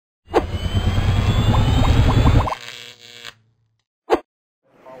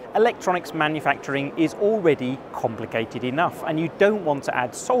electronics manufacturing is already complicated enough, and you don't want to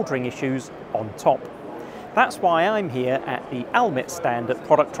add soldering issues on top. That's why I'm here at the Almit stand at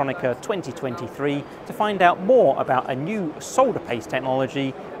Productronica 2023 to find out more about a new solder paste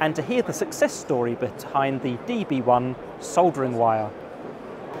technology and to hear the success story behind the DB1 soldering wire.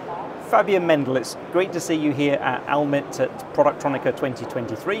 Fabian Mendel, it's great to see you here at Almit at Productronica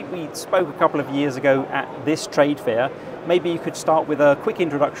 2023. We spoke a couple of years ago at this trade fair. Maybe you could start with a quick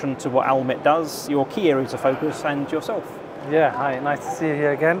introduction to what Almit does, your key areas of focus, and yourself. Yeah, hi, nice to see you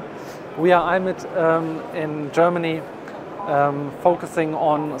here again. We are Almit in Germany, focusing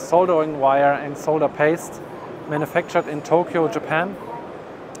on soldering wire and solder paste, manufactured in Tokyo, Japan.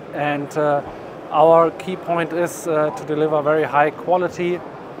 And our key point is to deliver very high quality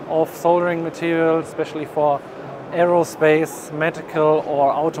of soldering material, especially for aerospace, medical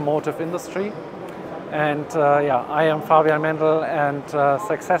or automotive industry. And I am Fabian Mendel and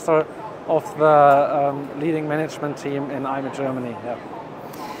successor of the leading management team in Almit, Germany. Yeah.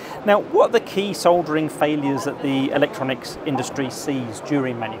 Now, what are the key soldering failures that the electronics industry sees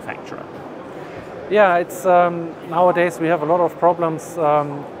during manufacture? Yeah, it's nowadays we have a lot of problems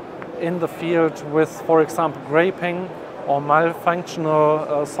in the field with, for example, graping or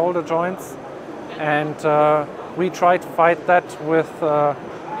malfunctional solder joints, and we try to fight that with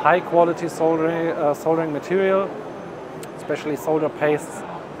high quality soldering material, especially solder pastes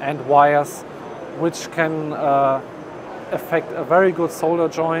and wires, which can affect a very good solder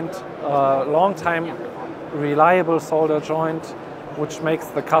joint, long time reliable solder joint, which makes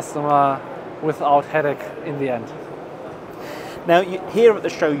the customer without headache in the end. Now, here at the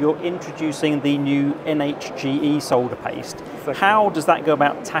show, you're introducing the new NHGE solder paste. Exactly. How does that go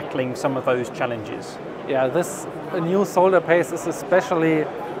about tackling some of those challenges? Yeah, this new solder paste is especially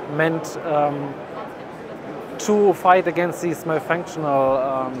meant to fight against these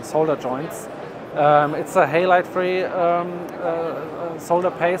malfunctional solder joints. It's a halide-free solder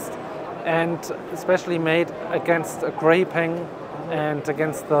paste, and especially made against graping and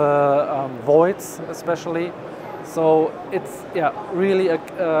against the voids especially. So it's really a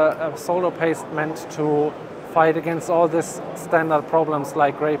solder paste meant to fight against all these standard problems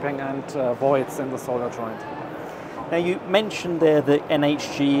like graping and voids in the solder joint. Now, you mentioned there that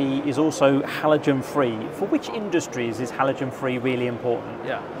NHGE is also halogen-free. For which industries is halogen-free really important?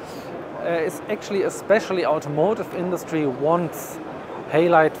 Yeah. It's actually, especially automotive industry wants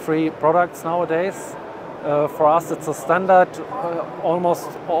halide-free products nowadays. For us, it's a standard. Almost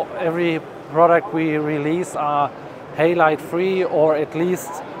every product we release are halide-free, or at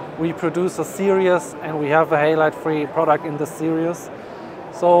least we produce a series and we have a halide-free product in the series.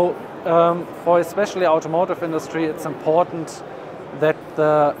 So for especially automotive industry, it's important that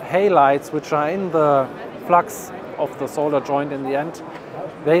the halides, which are in the flux of the solder joint in the end,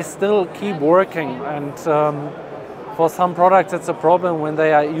 they still keep working. And for some products it's a problem when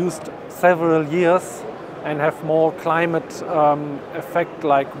they are used several years and have more climate effect,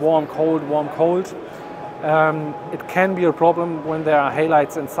 like warm, cold, warm, cold. It can be a problem when there are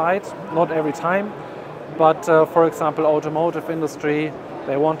halides inside, not every time. But for example, automotive industry,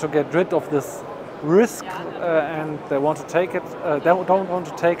 they want to get rid of this risk and they want to take it, don't want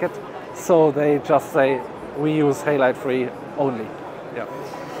to take it, so they just say we use halide-free only. Yeah.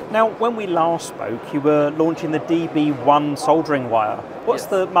 Now, when we last spoke, you were launching the DB1 soldering wire. What's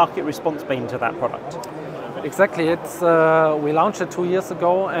the market response been to that product? Exactly, it's we launched it 2 years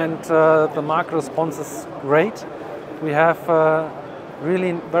ago, and the market response is great. We have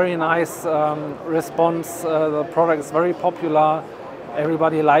really very nice response. The product is very popular.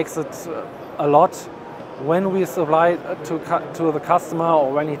 Everybody likes it a lot. When we supply it to the customer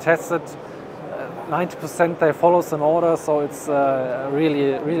or when he tests it, 90% they follow an order, so it's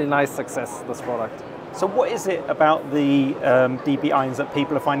really nice success, this product. So what is it about the DB irons that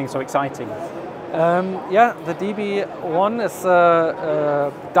people are finding so exciting? The DB1 is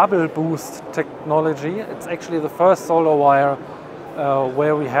a double boost technology. It's actually the first solder wire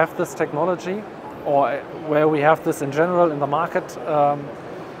where we have this technology, or where we have this in general in the market.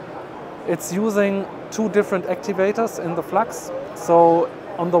 It's using two different activators in the flux. So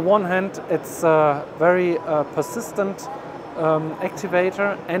on the one hand, it's a very persistent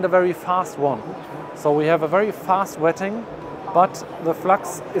activator and a very fast one. So we have a very fast wetting, but the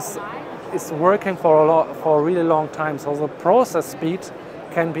flux is working for a really long time. So the process speed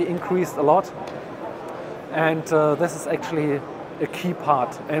can be increased a lot, and this is actually a key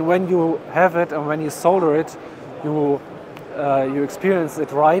part. And when you have it and when you solder it, you experience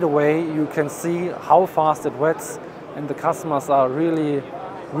it right away. You can see how fast it wets, and the customers are really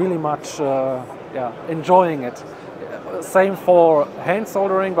much enjoying it. same for hand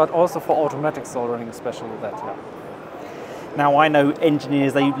soldering, but also for automatic soldering, especially that. Yeah. Now I know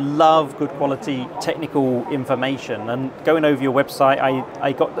engineers, they love good quality technical information, and going over your website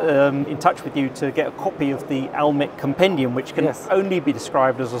I got in touch with you to get a copy of the Almit Compendium, which can only be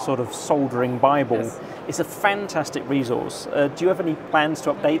described as a sort of soldering Bible. Yes. It's a fantastic resource. Do you have any plans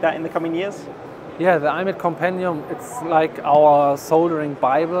to update that in the coming years? Yeah, the Almit Compendium, it's like our soldering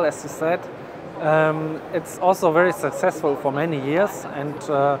Bible, as you said. It's also very successful for many years,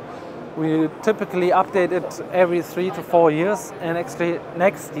 and we typically update it every 3 to 4 years, and actually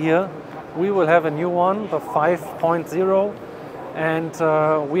next year we will have a new one, the 5.0,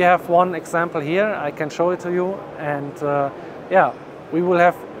 and we have one example here. I can show it to you, and yeah, we will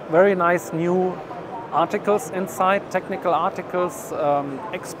have very nice new articles inside, technical articles,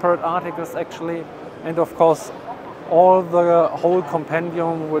 expert articles actually, and of course all the whole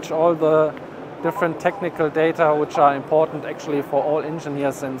compendium, which all the different technical data which are important actually for all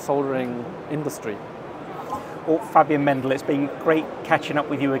engineers in soldering industry. Well, Fabian Mendel, it's been great catching up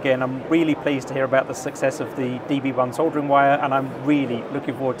with you again. I'm really pleased to hear about the success of the DB1 soldering wire, and I'm really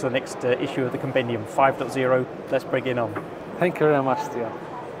looking forward to the next issue of the Compendium 5.0. Let's bring it on. Thank you very much, Stuart.